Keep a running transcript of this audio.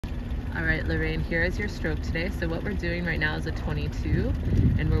All right, Loraine, here is your stroke today. So what we're doing right now is a 22,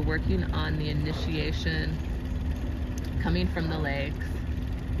 and we're working on the initiation coming from the legs,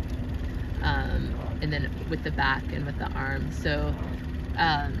 and then with the back and with the arms. So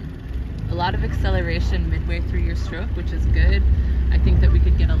a lot of acceleration midway through your stroke, which is good. I think that we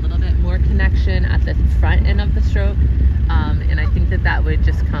could get a little bit more connection at the front end of the stroke, and I think that that would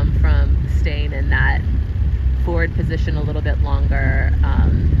just come from staying in that forward position a little bit longer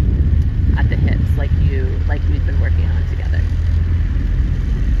at the hips, like we've been working on together.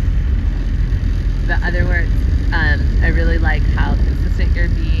 But other words, I really like how consistent you're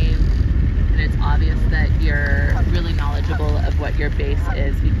being, and it's obvious that you're really knowledgeable of what your base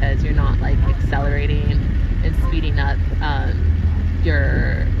is, because you're not like accelerating and speeding up,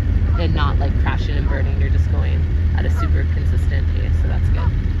 and not like crashing and burning. You're just going at a super consistent pace, so that's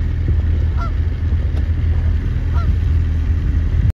good.